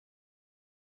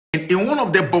in one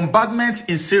of the bombardments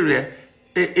in Syria,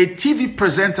 a TV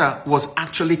presenter was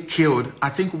actually killed, I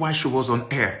think, while she was on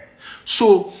air.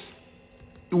 So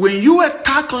when you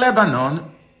attack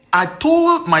Lebanon, I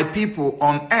told my people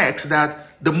on X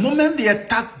that the moment the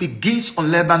attack begins on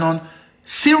Lebanon,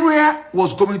 Syria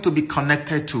was going to be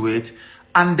connected to it.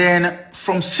 And then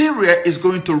from Syria is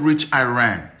going to reach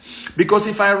Iran. Because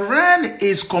if Iran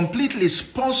is completely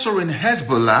sponsoring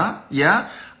Hezbollah,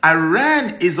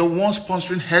 Iran is the one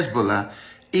sponsoring Hezbollah.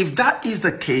 If that is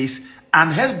the case, and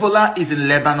Hezbollah is in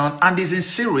Lebanon and is in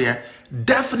Syria,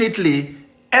 definitely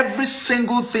every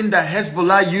single thing that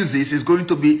Hezbollah uses is going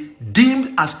to be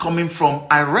deemed as coming from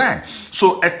Iran.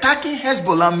 So attacking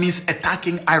Hezbollah means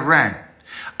attacking Iran.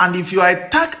 And if you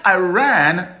attack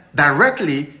Iran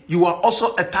directly, you are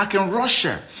also attacking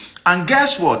Russia. And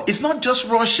guess what? It's not just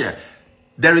Russia.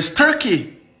 There is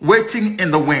Turkey waiting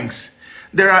in the wings.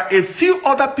 There are a few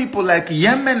other people like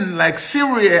Yemen, like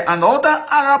Syria, and other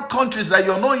Arab countries that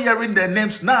you're not hearing their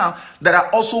names now that are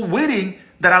also waiting,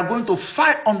 that are going to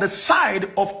fight on the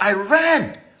side of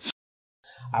Iran.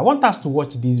 I want us to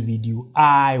watch this video.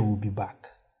 I will be back.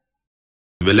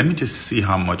 But let me just see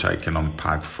how much I can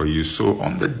unpack for you. So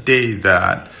on the day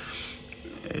that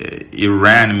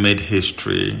Iran made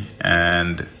history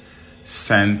and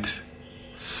sent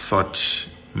such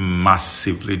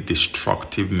massively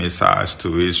destructive missiles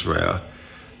to Israel,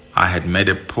 I had made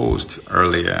a post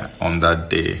earlier on that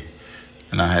day,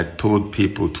 and I had told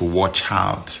people to watch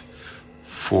out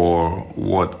for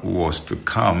what was to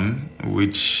come,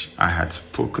 which I had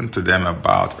spoken to them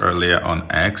about earlier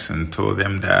on X, and told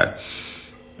them that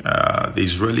the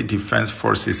Israeli Defense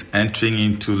Forces entering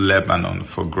into Lebanon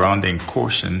for ground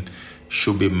incursion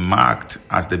should be marked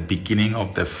as the beginning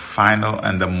of the final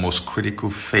and the most critical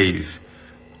phase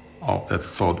of the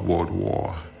Third World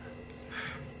War.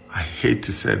 I hate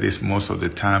to say this most of the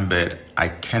time, but I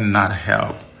cannot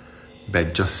help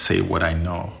but just say what I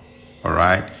know. All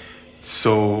right.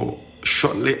 So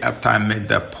shortly after I made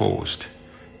that post,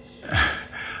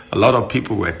 a lot of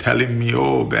people were telling me,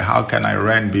 oh, but how can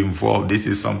Iran be involved? This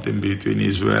is something between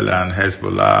Israel and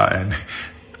Hezbollah. And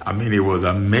I mean, it was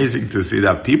amazing to see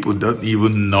that people don't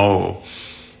even know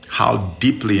how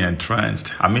deeply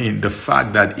entrenched. I mean, the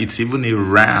fact that it's even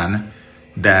Iran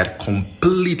that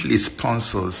completely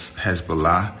sponsors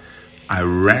Hezbollah.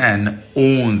 Iran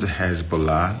owns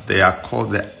Hezbollah. They are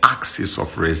called the axis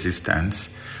of resistance,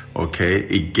 okay,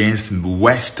 against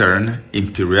Western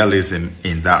imperialism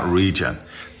in that region.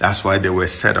 That's why they were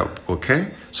set up,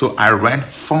 okay? So Iran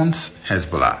funds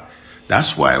Hezbollah.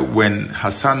 That's why when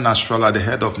Hassan Nasrallah, the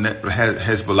head of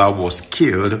Hezbollah, was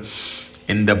killed,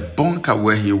 in the bunker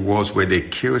where he was, where they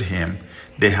killed him,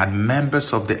 they had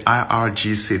members of the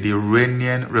IRGC, the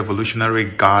Iranian Revolutionary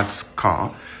Guards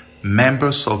Corps.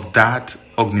 Members of that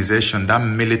organization, that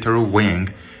military wing,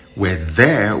 were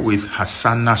there with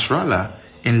Hassan Nasrallah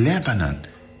in Lebanon.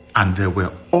 And they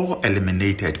were all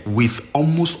eliminated with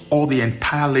almost all the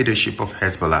entire leadership of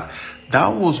Hezbollah. That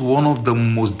was one of the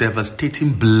most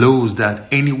devastating blows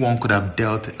that anyone could have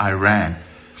dealt Iran.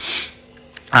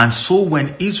 And so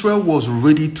when Israel was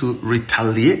ready to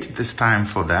retaliate this time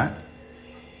for that,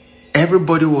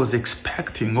 everybody was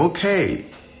expecting, okay,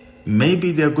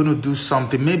 maybe they're going to do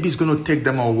something. Maybe it's going to take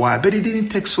them a while, but it didn't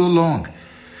take so long.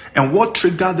 And what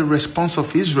triggered the response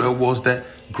of Israel was the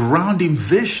ground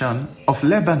invasion of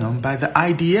Lebanon by the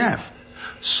IDF.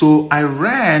 So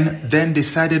Iran then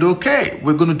decided, okay,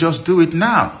 we're going to just do it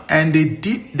now. And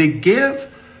they gave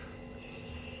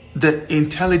the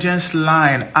intelligence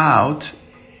line out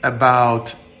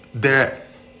about their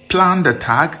planned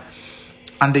attack,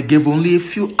 and they gave only a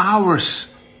few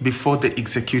hours before they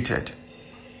executed.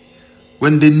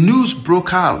 When the news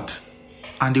broke out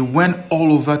and it went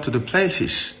all over to the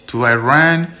places, to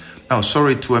Iran,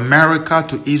 to America,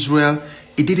 to Israel,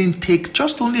 it didn't take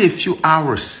just only a few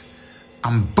hours,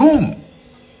 and boom,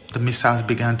 the missiles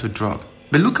began to drop.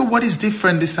 But look at what is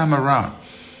different this time around.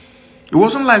 It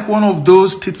wasn't like one of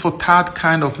those tit-for-tat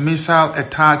kind of missile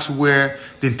attacks where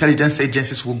the intelligence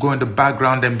agencies will go in the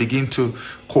background and begin to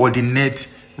coordinate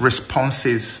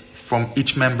responses from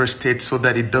each member state so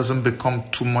that it doesn't become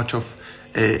too much of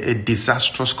a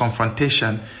disastrous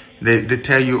confrontation. They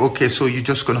tell you, okay, so you're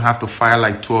just going to have to fire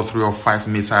like 2 or 3 or 5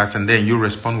 missiles, and then you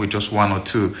respond with just 1 or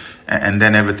 2, and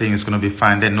then everything is going to be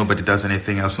fine. Then nobody does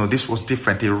anything else. No, this was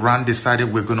different. Iran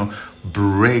decided we're going to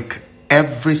break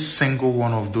every single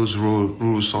one of those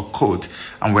rules or codes,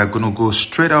 and we're going to go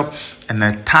straight up and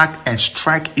attack and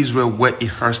strike Israel where it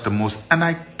hurts the most. And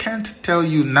I can't tell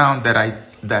you now that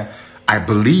I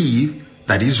believe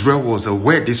that Israel was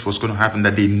aware this was going to happen,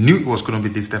 that they knew it was going to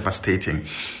be this devastating.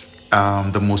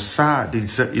 the Mossad,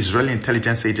 the Israeli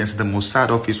intelligence agency, the Mossad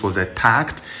office was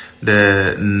attacked.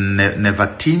 The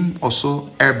Nevatim also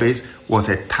air base was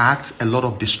attacked. A lot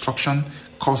of destruction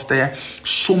caused there.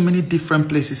 So many different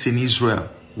places in Israel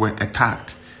were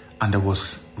attacked, and there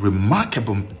was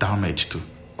remarkable damage to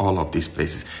all of these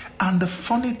places. And the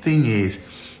funny thing is,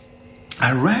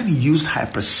 Iran used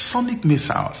hypersonic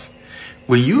missiles.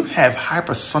 When you have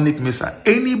hypersonic missile,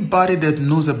 anybody that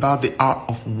knows about the art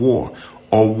of war,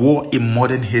 or war in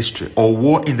modern history, or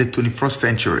war in the 21st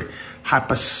century,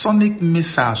 hypersonic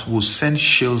missiles will send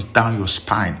shells down your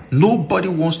spine. Nobody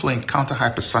wants to encounter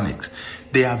hypersonics.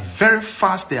 They are very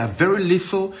fast, they are very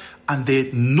lethal, and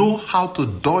they know how to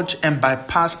dodge and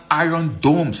bypass iron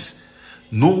domes.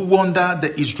 No wonder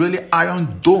the Israeli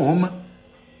Iron Dome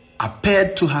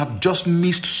appeared to have just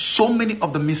missed so many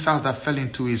of the missiles that fell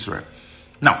into Israel.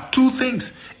 Now, two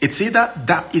things. It's either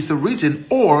that is the reason,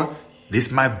 or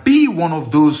this might be one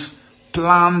of those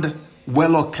planned,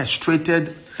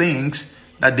 well-orchestrated things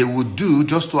that they would do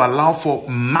just to allow for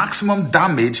maximum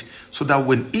damage, so that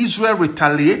when Israel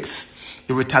retaliates,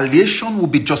 the retaliation will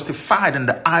be justified in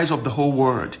the eyes of the whole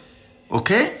world.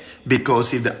 Okay?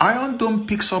 Because if the Iron Dome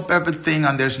picks up everything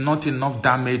and there's not enough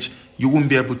damage, you won't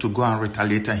be able to go and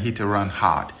retaliate and hit Iran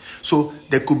hard. So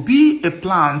there could be a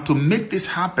plan to make this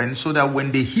happen, so that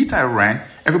when they hit Iran,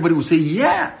 everybody will say,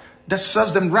 yeah, that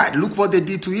serves them right. Look what they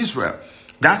did to Israel.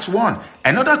 That's one.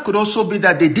 Another could also be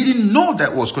that they didn't know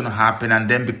that was going to happen, and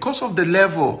then because of the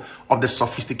level of the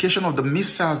sophistication of the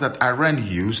missiles that Iran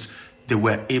used, they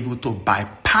were able to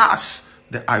bypass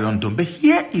the Iron Dome. But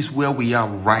here is where we are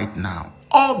right now.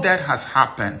 All that has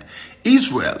happened.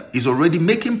 Israel is already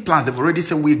making plans. They've already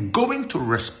said, we're going to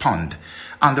respond,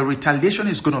 and the retaliation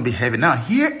is going to be heavy. Now,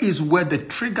 here is where the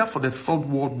trigger for the Third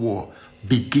World War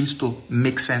begins to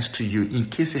make sense to you, in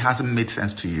case it hasn't made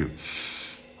sense to you.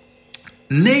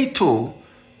 NATO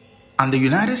and the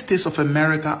United States of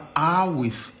America are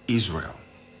with Israel.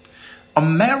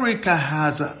 America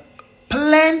has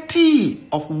plenty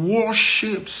of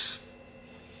warships,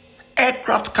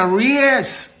 aircraft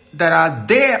carriers that are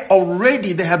there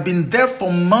already. They have been there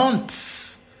for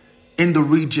months in the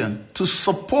region to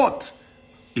support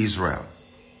Israel.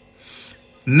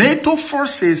 NATO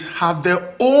forces have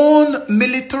their own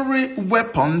military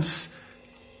weapons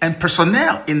and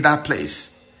personnel in that place.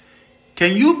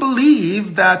 Can you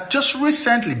believe that just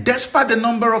recently, despite the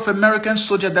number of American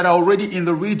soldiers that are already in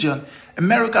the region,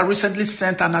 America recently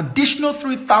sent an additional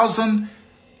 3,000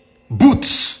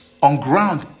 boots on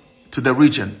ground to the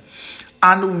region?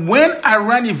 And when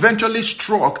Iran eventually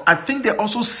struck, I think they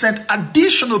also sent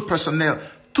additional personnel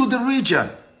to the region.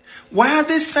 Why are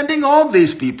they sending all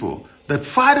these people? The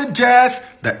fighter jets,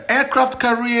 the aircraft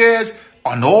carriers,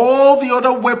 and all the other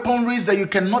weaponries that you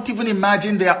cannot even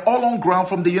imagine, they are all on ground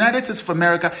from the United States of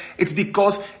America. It's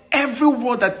because every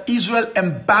war that Israel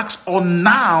embarks on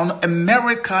now,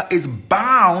 America is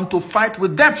bound to fight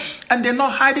with them. And they're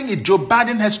not hiding it. Joe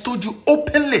Biden has told you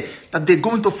openly that they're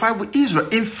going to fight with Israel.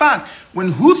 In fact,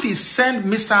 when Houthis send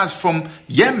missiles from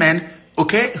Yemen,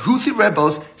 Houthi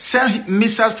rebels send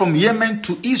missiles from Yemen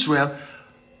to Israel,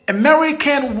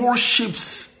 American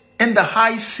warships in the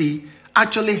high sea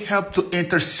actually help to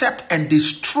intercept and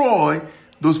destroy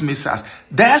those missiles.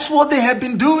 That's what they have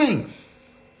been doing.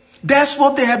 That's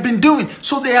what they have been doing.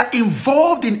 So they are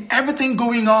involved in everything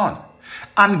going on.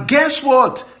 And guess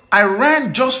what?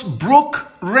 Iran just broke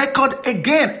record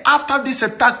again after this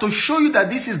attack, to show you that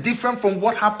this is different from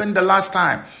what happened the last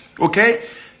time. Okay?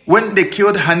 When they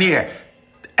killed Haniyeh.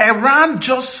 Iran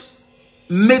just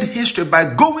made history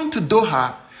by going to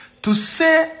Doha to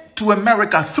say to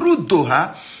America through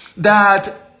Doha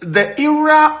that the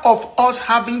era of us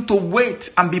having to wait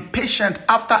and be patient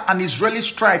after an Israeli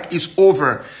strike is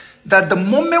over. That the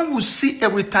moment we see a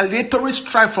retaliatory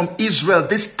strike from Israel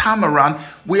this time around,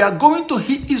 we are going to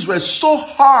hit Israel so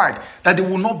hard that they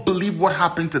will not believe what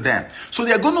happened to them. So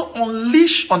they are going to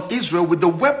unleash on Israel with the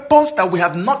weapons that we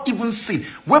have not even seen.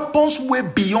 Weapons way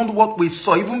beyond what we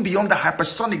saw, even beyond the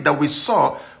hypersonic that we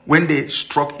saw when they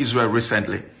struck Israel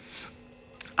recently.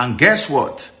 And guess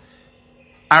what?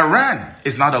 Iran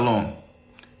is not alone.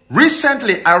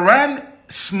 Recently, Iran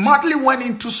smartly went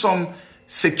into some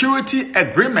security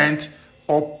agreement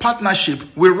or partnership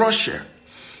with Russia.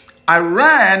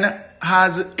 Iran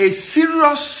has a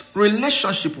serious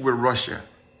relationship with Russia.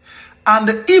 And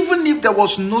even if there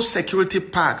was no security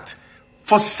pact,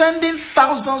 for sending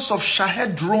thousands of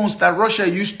Shahed drones that Russia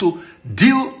used to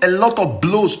deal a lot of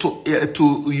blows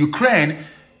to Ukraine,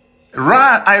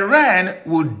 Iran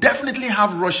will definitely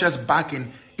have Russia's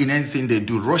backing in anything they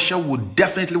do. Russia would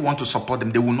definitely want to support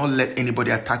them. They will not let anybody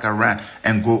attack Iran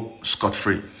and go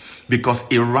scot-free. because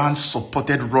Iran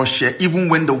supported Russia. Even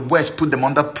when the West put them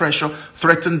under pressure,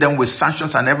 threatened them with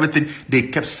sanctions and everything, they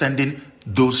kept sending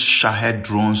those Shahed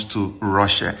drones to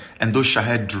Russia. And those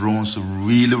Shahed drones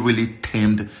really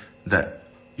tamed the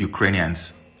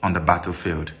Ukrainians on the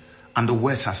battlefield. And the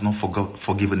West has not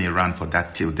forgiven Iran for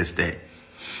that till this day.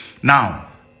 Now,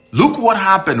 look what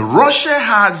happened. Russia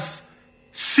has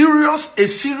a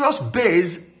serious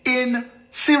base in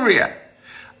Syria.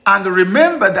 And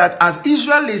remember that as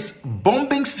Israel is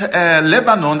bombing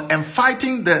Lebanon and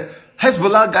fighting the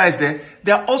Hezbollah guys there,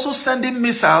 they are also sending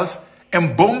missiles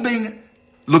and bombing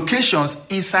locations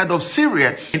inside of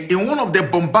Syria. In one of the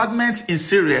bombardments in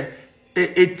Syria,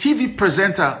 a TV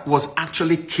presenter was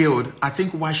actually killed, I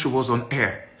think while she was on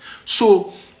air.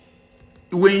 So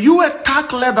when you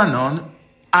attack Lebanon,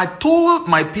 I told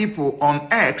my people on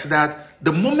X that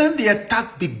the moment the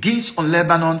attack begins on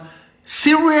Lebanon,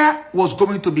 Syria was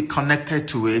going to be connected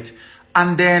to it.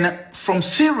 And then from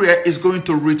Syria is going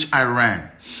to reach Iran.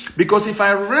 Because if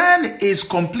Iran is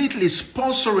completely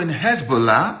sponsoring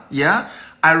Hezbollah,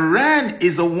 Iran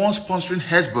is the one sponsoring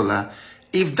Hezbollah.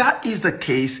 If that is the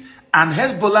case, and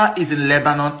Hezbollah is in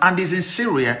Lebanon and is in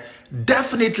Syria,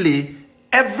 definitely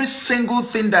every single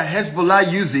thing that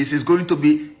Hezbollah uses is going to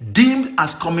be deemed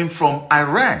as coming from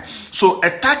Iran. So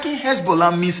attacking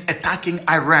Hezbollah means attacking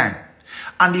Iran.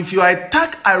 And if you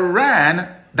attack Iran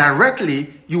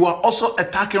directly, you are also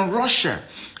attacking Russia.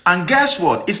 And guess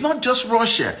what? It's not just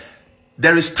Russia.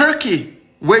 There is Turkey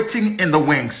waiting in the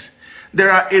wings. There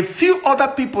are a few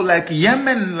other people like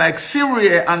Yemen, like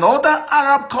Syria, and other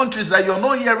Arab countries that you're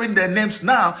not hearing their names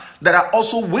now that are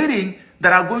also waiting,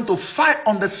 that are going to fight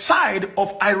on the side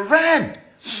of Iran.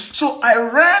 So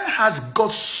Iran has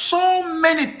got so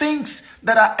many things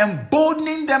that are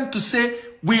emboldening them to say,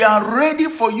 we are ready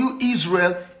for you,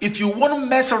 Israel. If you want to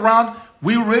mess around,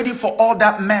 we're ready for all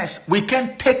that mess. We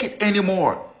can't take it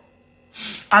anymore.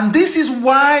 And this is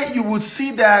why you will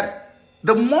see that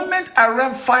the moment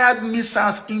Iran fired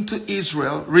missiles into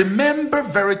Israel, remember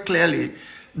very clearly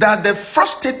that the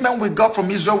first statement we got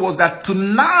from Israel was that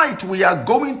tonight we are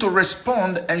going to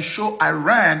respond and show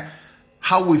Iran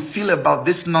how we feel about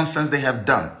this nonsense they have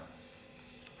done.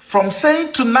 From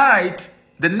saying tonight,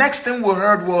 the next thing we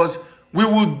heard was, we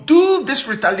will do this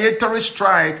retaliatory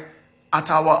strike at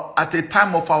a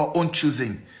time of our own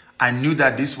choosing. I knew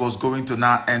that this was going to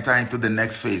now enter into the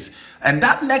next phase. And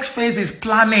that next phase is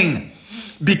planning,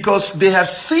 because they have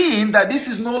seen that this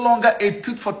is no longer a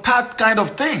tit for tat kind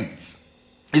of thing.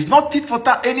 It's not tit for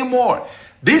tat anymore.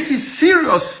 This is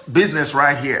serious business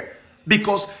right here,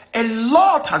 because a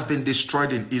lot has been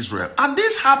destroyed in Israel. And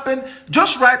this happened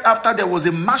just right after there was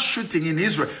a mass shooting in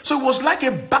Israel. So it was like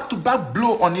a back-to-back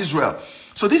blow on Israel.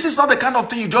 So this is not the kind of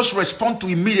thing you just respond to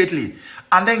immediately.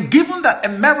 And then given that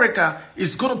America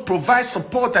is going to provide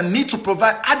support and need to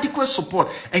provide adequate support,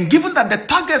 and given that the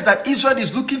targets that Israel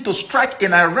is looking to strike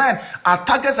in Iran are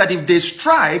targets that if they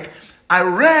strike,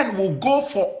 Iran will go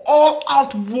for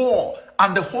all-out war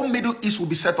and the whole Middle East will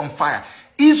be set on fire.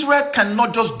 Israel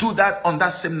cannot just do that on that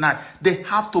same night. They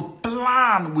have to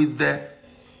plan with the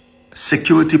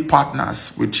security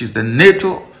partners, which is the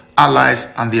NATO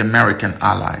allies and the American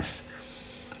allies.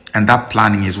 And that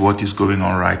planning is what is going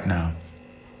on right now.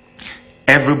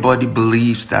 Everybody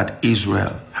believes that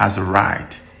Israel has a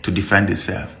right to defend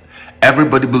itself.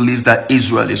 Everybody believes that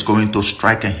Israel is going to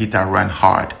strike and hit Iran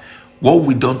hard. What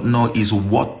we don't know is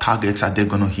what targets are they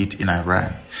going to hit in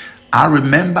Iran. I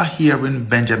remember hearing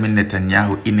Benjamin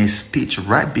Netanyahu in a speech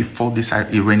right before this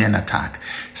Iranian attack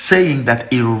saying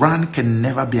that Iran can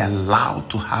never be allowed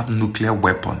to have nuclear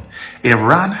weapons.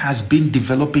 Iran has been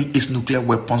developing its nuclear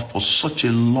weapons for such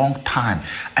a long time,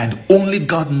 and only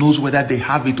God knows whether they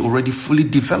have it already fully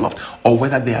developed or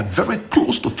whether they are very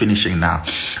close to finishing now.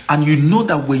 And you know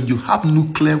that when you have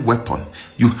nuclear weapon,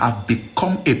 you have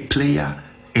become a player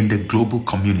in the global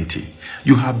community.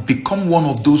 You have become one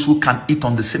of those who can eat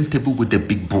on the same table with the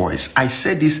big boys. I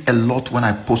say this a lot when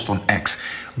I post on X.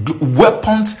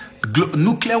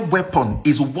 Nuclear weapon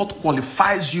is what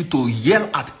qualifies you to yell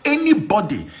at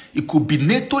anybody. It could be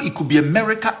NATO, it could be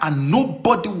America, and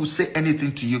nobody will say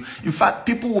anything to you. In fact,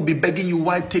 people will be begging you,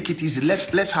 why take it easy?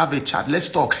 Let's have a chat. Let's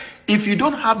talk. If you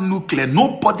don't have nuclear,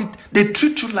 nobody, they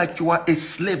treat you like you are a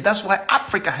slave. That's why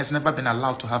Africa has never been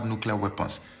allowed to have nuclear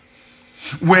weapons.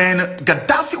 When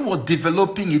Gaddafi was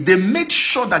developing it, they made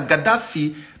sure that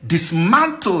Gaddafi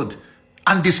dismantled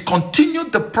and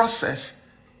discontinued the process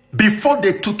before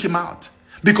they took him out.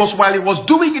 Because while he was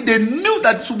doing it, they knew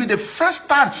that this would be the first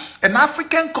time an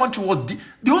African country was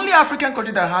the only African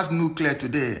country that has nuclear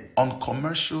today on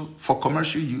for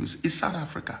commercial use is South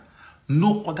Africa.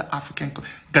 No other African.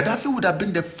 Gaddafi would have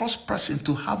been the first person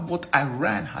to have what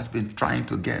Iran has been trying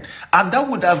to get. And that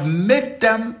would have made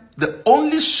them the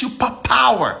only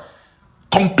superpower,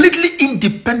 completely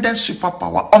independent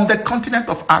superpower on the continent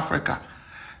of Africa.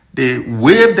 They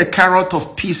waved the carrot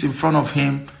of peace in front of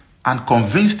him and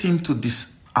convinced him to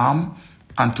disarm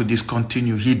and to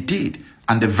discontinue. He did.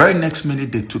 And the very next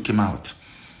minute, they took him out.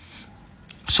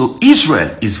 So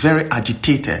Israel is very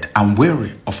agitated and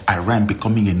wary of Iran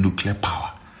becoming a nuclear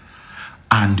power.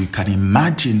 And you can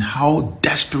imagine how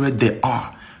desperate they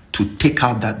are to take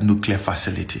out that nuclear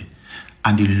facility.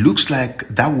 And it looks like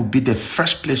that would be the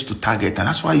first place to target. And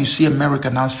that's why you see America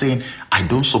now saying, I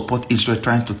don't support Israel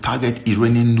trying to target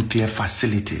Iranian nuclear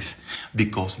facilities.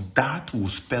 Because that will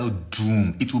spell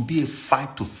doom. It will be a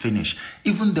fight to finish.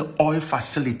 Even the oil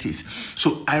facilities.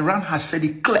 So Iran has said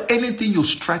it clear. Anything you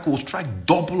strike will strike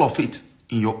double of it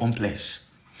in your own place.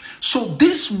 So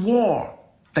this war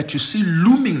that you see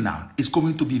looming now is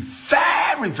going to be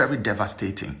very, very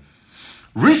devastating.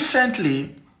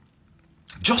 Recently,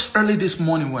 just early this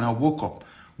morning when I woke up,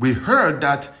 we heard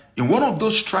that in one of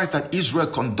those strikes that Israel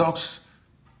conducts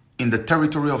in the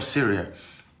territory of Syria,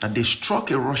 that they struck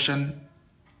a Russian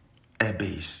air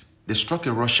base. They struck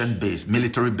a Russian base,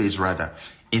 military base rather,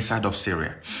 inside of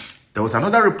Syria. There was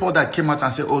another report that came out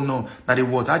and said, oh no, that it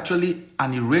was actually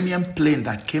an Iranian plane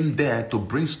that came there to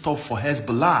bring stuff for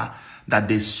Hezbollah that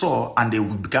they saw, and they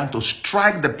began to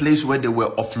strike the place where they were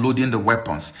offloading the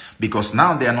weapons, because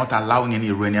now they are not allowing any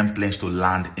Iranian planes to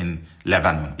land in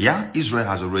Lebanon. Yeah, Israel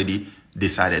has already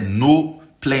decided no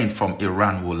plane from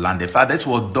Iran will land. In fact, that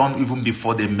was done even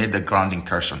before they made the ground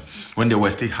incursion, when they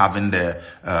were still having the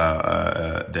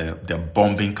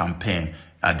bombing campaign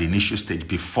at the initial stage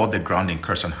before the ground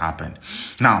incursion happened.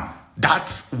 Now,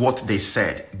 that's what they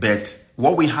said. But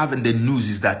what we have in the news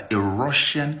is that a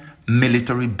Russian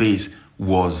military base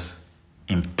was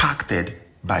impacted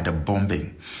by the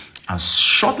bombing. And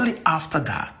shortly after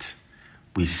that,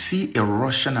 we see a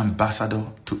Russian ambassador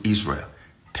to Israel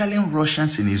telling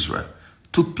Russians in Israel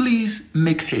to please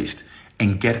make haste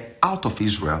and get out of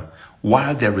Israel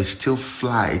while there is still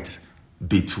flights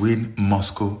between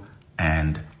Moscow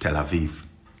and Tel Aviv.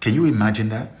 Can you imagine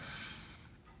that?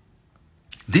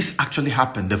 This actually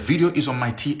happened. The video is on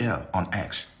my TL on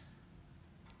X.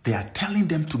 They are telling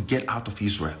them to get out of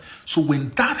Israel. So when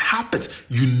that happens,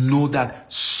 you know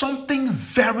that something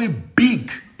very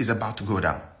big is about to go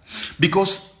down.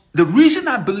 Because the reason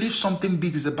I believe something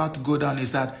big is about to go down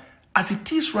is that as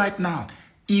it is right now,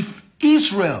 if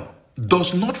Israel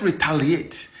does not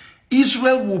retaliate,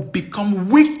 Israel will become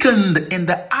weakened in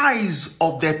the eyes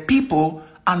of their people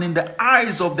and in the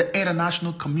eyes of the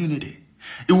international community.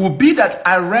 It will be that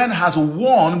Iran has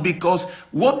won because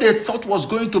what they thought was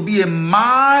going to be a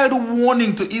mild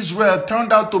warning to Israel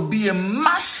turned out to be a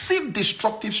massive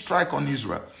destructive strike on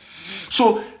Israel.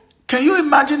 So can you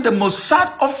imagine the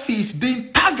Mossad office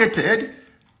being targeted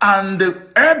and the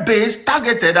air base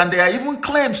targeted, and there are even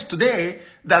claims today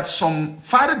that some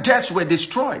fighter jets were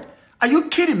destroyed? Are you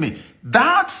kidding me?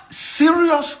 That's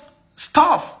serious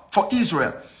stuff for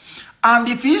Israel. And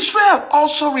if Israel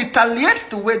also retaliates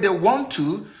the way they want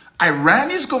to,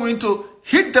 Iran is going to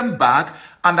hit them back.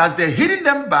 And as they're hitting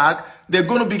them back, they're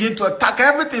going to begin to attack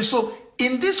everything. So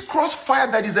in this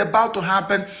crossfire that is about to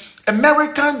happen,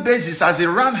 American bases, as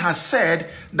Iran has said,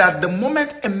 that the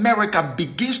moment America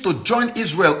begins to join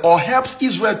Israel or helps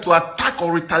Israel to attack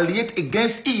or retaliate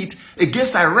against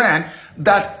Iran,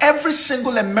 that every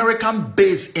single American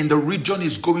base in the region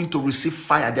is going to receive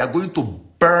fire. They are going to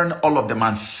burn all of them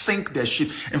and sink their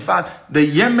ship. In fact, the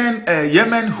Yemen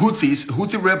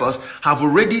Houthi rebels have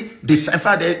already decided. In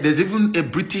fact, there's even a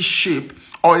British ship,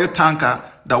 oil tanker,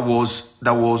 that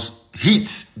was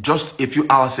hit just a few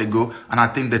hours ago, and I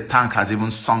think the tank has even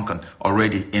sunken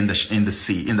already in the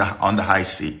sea, on the high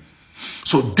sea.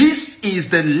 So this is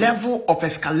the level of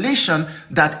escalation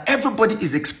that everybody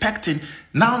is expecting.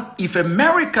 Now, if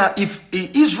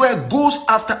Israel goes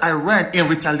after Iran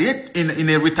in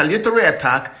a retaliatory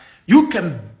attack, you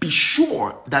can be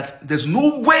sure that there's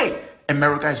no way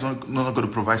America is not going to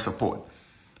provide support.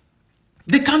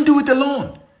 They can't do it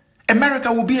alone.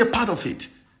 America will be a part of it.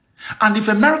 And if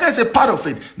America is a part of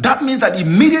it, that means that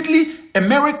immediately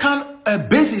American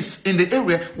bases in the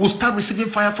area will start receiving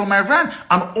fire from Iran.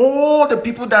 And all the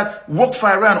people that work for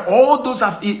Iran, all those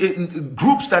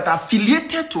groups that are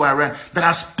affiliated to Iran, that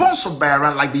are sponsored by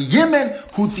Iran, like the Yemen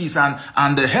Houthis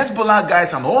and the Hezbollah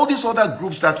guys and all these other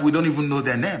groups that we don't even know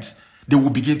their names, they will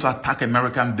begin to attack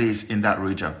American base in that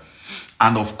region.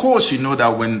 And of course, you know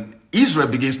that when Israel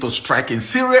begins to strike in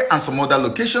Syria and some other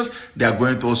locations, they are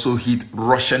going to also hit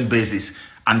Russian bases.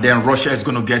 And then Russia is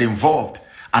going to get involved.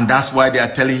 And that's why they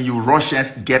are telling you,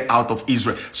 Russians, get out of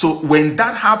Israel. So when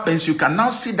that happens, you can now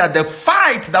see that the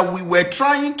fight that we were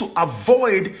trying to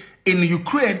avoid in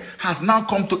Ukraine has now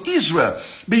come to Israel.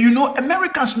 But you know,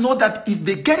 Americans know that if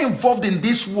they get involved in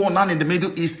this war now in the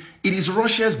Middle East, it is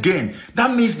Russia's gain.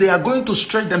 That means they are going to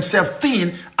stretch themselves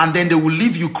thin, and then they will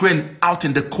leave Ukraine out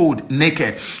in the cold,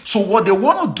 naked. So what they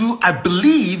want to do, I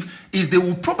believe, is you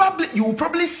will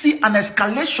probably see an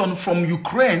escalation from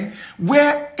Ukraine,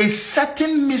 where a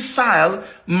certain missile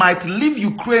might leave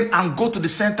Ukraine and go to the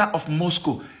center of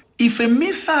Moscow. If a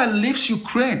missile leaves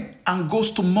Ukraine and goes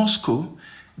to Moscow,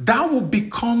 that will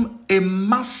become a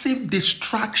massive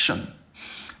distraction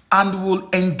and will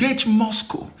engage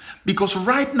Moscow, because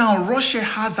right now Russia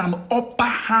has an upper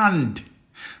hand.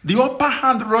 The upper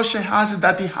hand Russia has is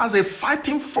that it has a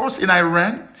fighting force in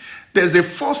Iran. There's a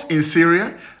force in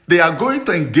Syria. They are going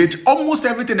to engage. Almost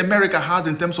everything America has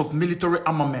in terms of military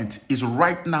armament is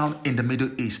right now in the Middle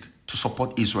East to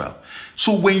support Israel.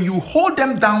 So when you hold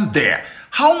them down there,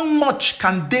 how much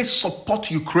can they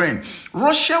support Ukraine?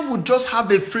 Russia would just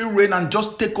have a free reign and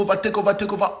just take over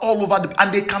all over,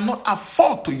 and they cannot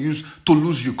afford to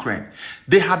lose Ukraine.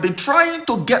 They have been trying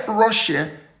to get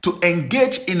Russia to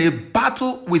engage in a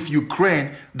battle with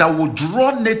Ukraine that will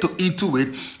draw NATO into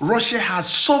it. Russia has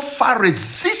so far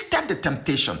resisted the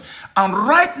temptation. And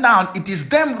right now, it is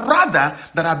them rather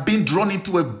that are being drawn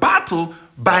into a battle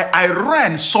by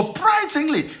Iran.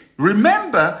 Surprisingly,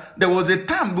 remember, there was a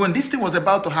time when this thing was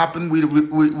about to happen,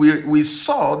 we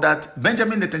saw that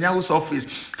Benjamin Netanyahu's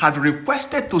office had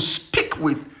requested to speak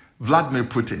with Vladimir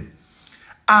Putin.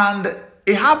 And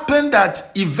it happened that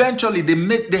eventually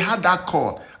they had that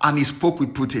call and he spoke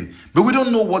with Putin. But we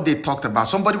don't know what they talked about.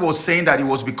 Somebody was saying that it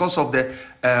was because of the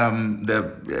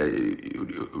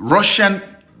Russian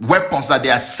weapons that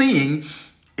they are seeing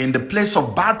in the place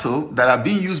of battle that are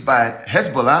being used by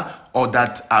Hezbollah, or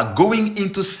that are going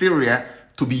into Syria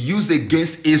to be used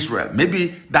against Israel.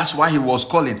 Maybe that's why he was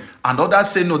calling. And others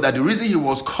say no, that the reason he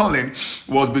was calling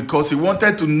was because he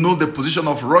wanted to know the position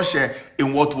of Russia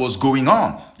in what was going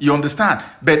on. You understand?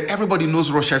 But everybody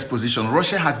knows Russia's position.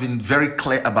 Russia has been very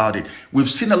clear about it. We've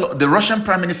seen a lot. The Russian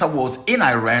prime minister was in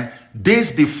Iran days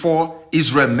before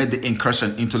Israel made the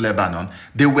incursion into Lebanon.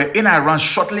 They were in Iran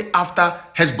shortly after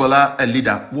Hezbollah, a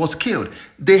leader, was killed.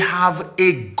 They have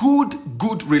a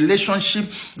good relationship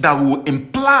that will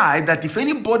imply that if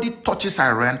anybody touches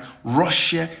Iran,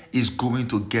 Russia is going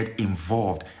to get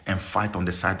involved and fight on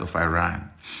the side of Iran.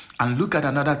 And look at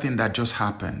another thing that just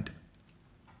happened.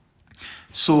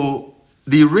 So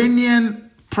the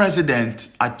Iranian president,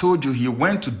 I told you, he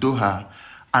went to Doha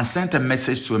and sent a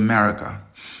message to America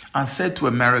and said to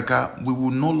America, we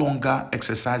will no longer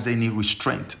exercise any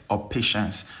restraint or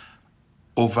patience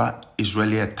over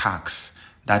Israeli attacks,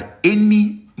 that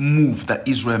any move that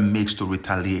Israel makes to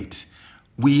retaliate,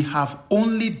 we have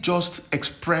only just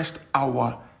expressed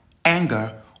our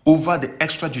anger over the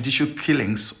extrajudicial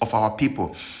killings of our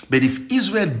people. But if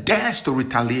Israel dares to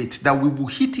retaliate, that we will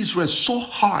hit Israel so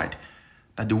hard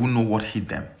that they won't know what hit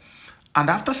them. And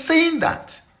after saying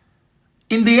that,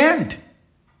 in the end,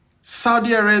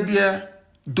 Saudi Arabia,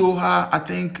 Doha, I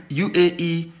think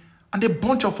UAE, and a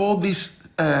bunch of all these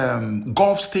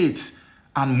Gulf states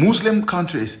and Muslim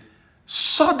countries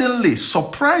suddenly,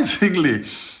 surprisingly,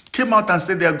 came out and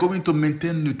said they are going to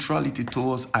maintain neutrality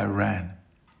towards Iran.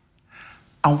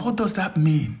 And what does that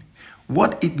mean?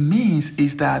 What it means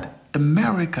is that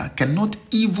America cannot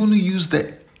even use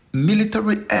the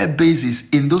military air bases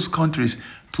in those countries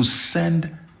to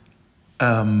send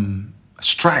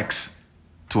strikes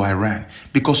to Iran.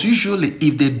 Because usually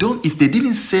if they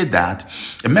didn't say that,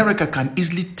 America can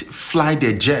easily fly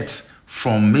their jets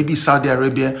from maybe Saudi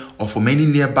Arabia or from any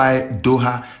nearby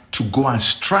Doha to go and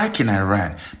strike in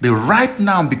Iran. But right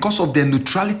now, because of their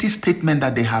neutrality statement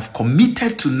that they have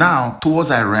committed to now towards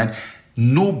Iran,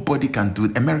 nobody can do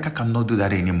it. America cannot do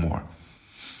that anymore.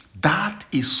 That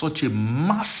is such a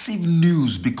massive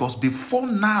news, because before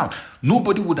now,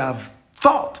 nobody would have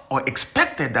thought or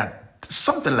expected that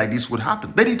something like this would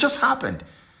happen. But it just happened.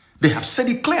 They have said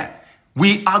it clear.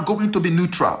 We are going to be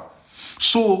neutral.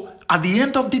 So at the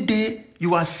end of the day,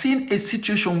 you are seeing a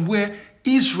situation where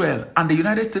Israel and the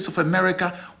United States of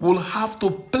America will have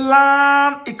to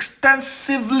plan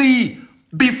extensively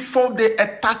before they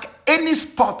attack any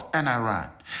spot in Iran.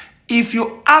 If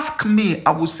you ask me,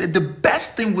 I would say the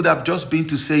best thing would have just been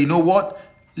to say, you know what?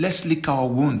 Let's lick our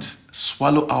wounds,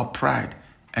 swallow our pride,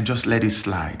 and just let it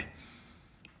slide.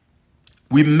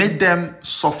 We made them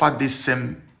suffer this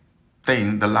same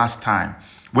thing the last time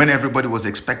When everybody was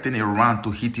expecting Iran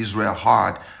to hit Israel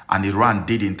hard and Iran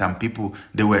didn't, and people,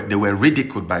 they were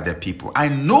ridiculed by their people. I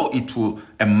know it will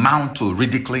amount to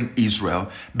ridiculing Israel,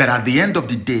 but at the end of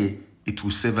the day, it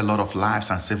will save a lot of lives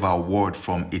and save our world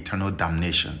from eternal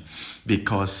damnation.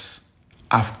 Because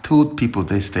I've told people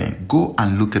this thing, go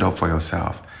and look it up for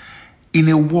yourself. In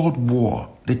a world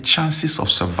war, the chances of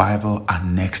survival are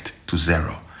next to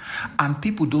zero. And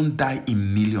people don't die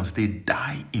in millions, they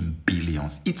die in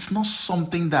billions. It's not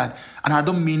something that, and I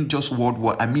don't mean just world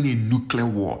war, I mean a nuclear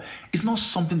war. It's not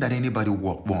something that anybody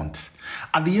wants.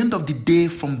 At the end of the day,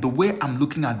 from the way I'm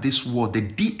looking at this war, the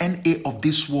DNA of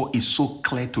this war is so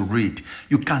clear to read.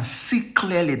 You can see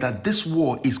clearly that this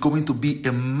war is going to be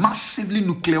a massively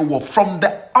nuclear war from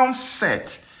the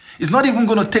onset. It's not even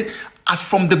going to take, as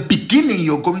from the beginning,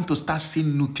 you're going to start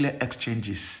seeing nuclear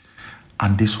exchanges.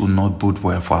 And this will not bode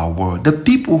well for our world. The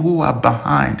people who are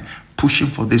behind pushing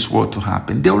for this war to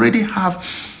happen, they already have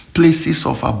places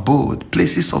of abode,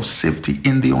 places of safety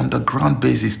in the underground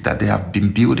bases that they have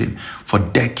been building for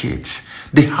decades.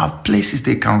 They have places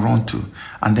they can run to,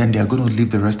 and then they are going to leave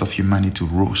the rest of humanity to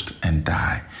roast and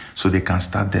die so they can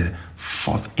start the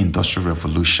fourth industrial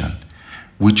revolution,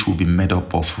 which will be made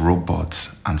up of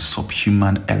robots and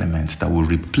subhuman elements that will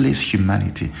replace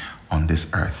humanity on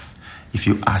this earth. If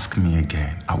you ask me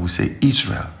again, I will say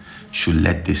Israel should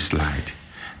let this slide.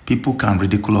 People can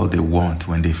ridicule all they want.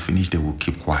 When they finish, they will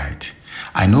keep quiet.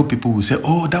 I know people will say,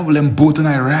 oh, that will embolden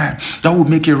Iran. That will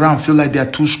make Iran feel like they are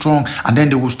too strong. And then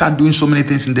they will start doing so many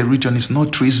things in the region. It's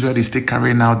not true. Israel is still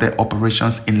carrying out their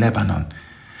operations in Lebanon.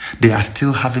 They are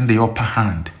still having the upper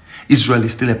hand. Israel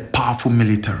is still a powerful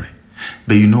military.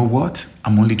 But you know what?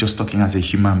 I'm only just talking as a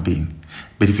human being.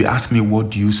 But if you ask me, what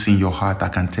do you see in your heart? I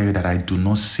can tell you that I do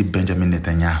not see Benjamin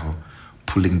Netanyahu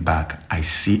pulling back. I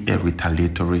see a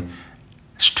retaliatory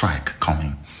strike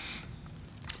coming.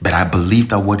 But I believe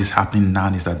that what is happening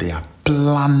now is that they are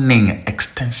planning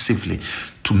extensively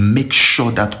to make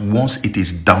sure that once it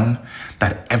is done,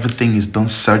 that everything is done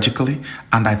surgically.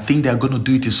 And I think they are going to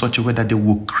do it in such a way that they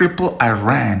will cripple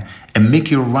Iran and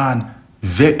make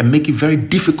it very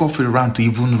difficult for Iran to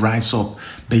even rise up.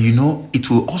 But you know, it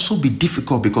will also be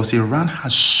difficult because Iran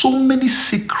has so many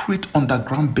secret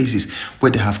underground bases where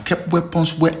they have kept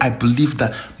weapons, where I believe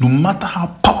that no matter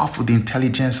how powerful the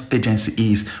intelligence agency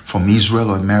is from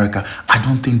Israel or America, I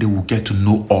don't think they will get to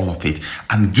know all of it.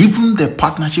 And given their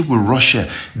partnership with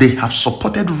Russia, they have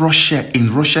supported Russia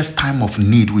in Russia's time of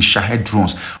need with Shahed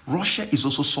drones. Russia is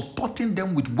also supporting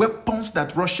them with weapons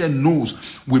that Russia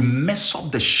knows will mess up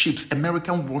the ships,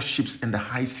 American warships in the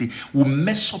high sea, will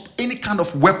mess up any kind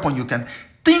of weapon you can,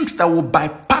 things that will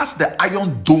bypass the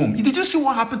Iron Dome. Did you see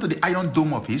what happened to the Iron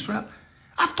Dome of Israel?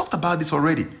 I've talked about this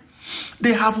already.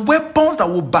 They have weapons that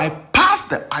will bypass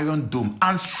the Iron Dome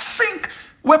and sink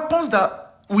weapons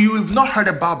that we've not heard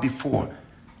about before.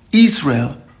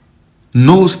 Israel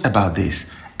knows about this,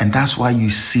 and that's why you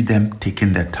see them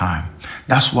taking their time.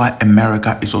 That's why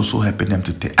America is also helping them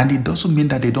to take. And it doesn't mean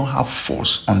that they don't have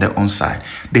force on their own side.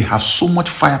 They have so much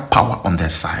firepower on their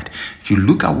side. If you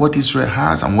look at what Israel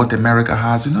has and what America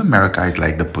has, you know, America is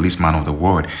like the policeman of the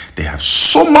world. They have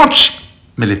so much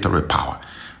military power.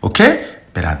 Okay?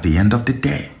 But at the end of the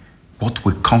day, what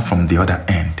will come from the other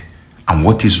end and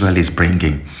what Israel is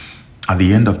bringing, at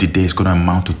the end of the day, is going to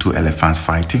amount to two elephants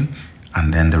fighting,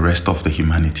 and then the rest of the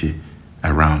humanity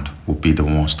around will be the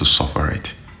ones to suffer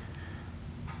it.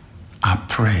 I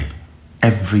pray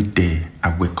every day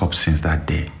I wake up since that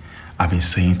day. I've been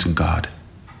saying to God,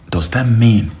 does that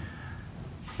mean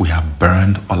we have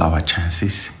burned all our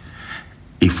chances?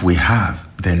 If we have,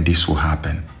 then this will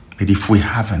happen. But if we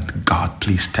haven't, God,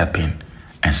 please step in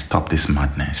and stop this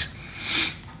madness.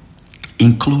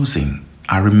 In closing,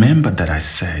 I remember that I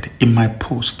said in my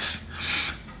posts,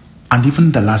 and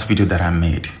even the last video that I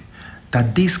made,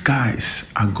 that these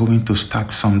guys are going to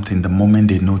start something the moment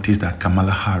they notice that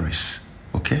Kamala Harris,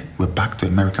 okay, we're back to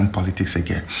American politics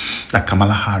again, that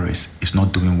Kamala Harris is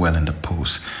not doing well in the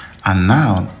polls. And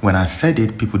now, when I said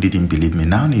it, people didn't believe me.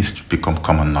 Now it's become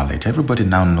common knowledge. Everybody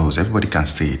now knows, everybody can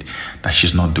see it, that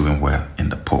she's not doing well in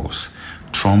the polls.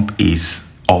 Trump is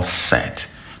all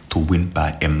set to win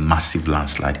by a massive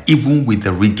landslide. Even with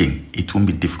the rigging, it won't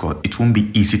be difficult. It won't be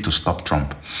easy to stop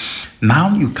Trump.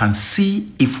 Now you can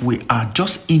see if we are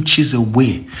just inches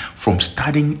away from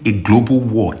starting a global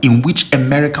war in which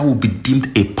America will be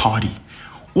deemed a party.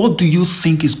 What do you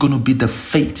think is going to be the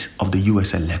fate of the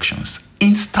US elections?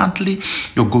 Instantly,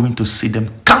 you're going to see them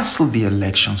cancel the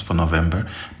elections for November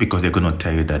because they're going to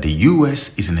tell you that the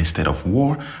US is in a state of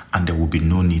war and there will be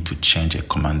no need to change a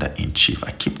commander-in-chief.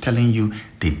 I keep telling you,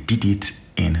 they did it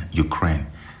in Ukraine,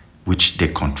 which they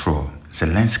control.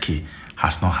 Zelensky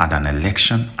has not had an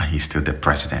election and he's still the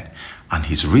president. And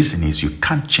his reason is you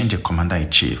can't change a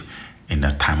commander-in-chief in a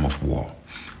time of war.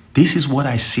 This is what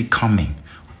I see coming.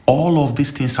 All of these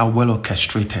things are well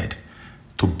orchestrated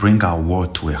to bring our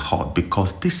world to a halt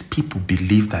because these people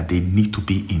believe that they need to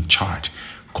be in charge,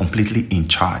 completely in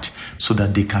charge, so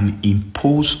that they can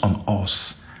impose on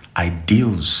us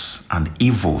ideals and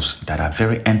evils that are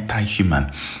very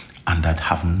anti-human and that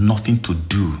have nothing to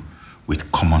do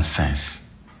with common sense.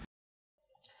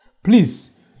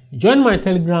 Please join my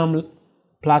Telegram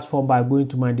platform by going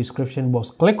to my description box.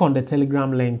 Click on the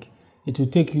Telegram link. It will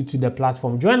take you to the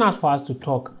platform. Join us for us to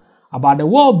talk about the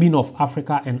well-being of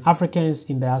Africa and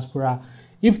Africans in diaspora.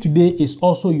 If today is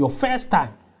also your first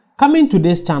time coming to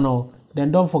this channel,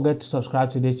 then don't forget to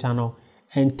subscribe to this channel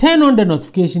and turn on the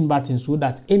notification button so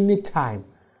that anytime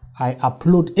I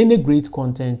upload any great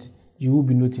content, you will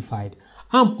be notified.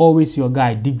 I'm always your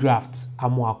guy, De-Graft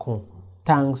Amoako.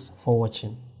 Thanks for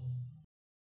watching.